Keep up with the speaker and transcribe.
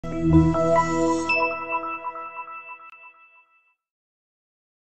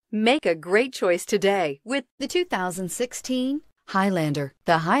Make a great choice today with the 2016 Highlander.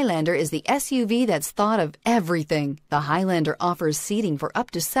 The Highlander is the SUV that's thought of everything. The Highlander offers seating for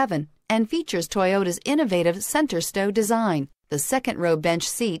up to 7 and features Toyota's innovative center stow design. The second row bench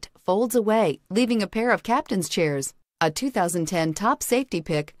seat folds away, leaving a pair of captain's chairs. A 2010 top safety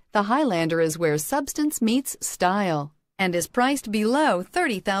pick, the Highlander is where substance meets style and is priced below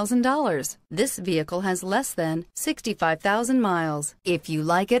 $30,000. This vehicle has less than 65,000 miles. If you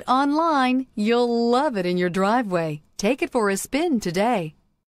like it online, you'll love it in your driveway. Take it for a spin today.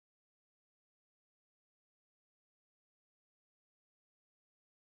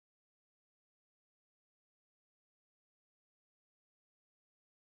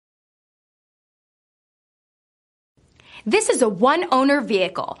 This is a one-owner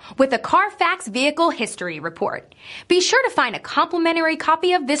vehicle with a Carfax Vehicle History Report. Be sure to find a complimentary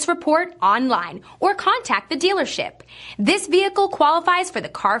copy of this report online or contact the dealership. This vehicle qualifies for the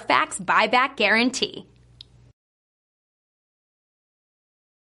Carfax Buyback Guarantee.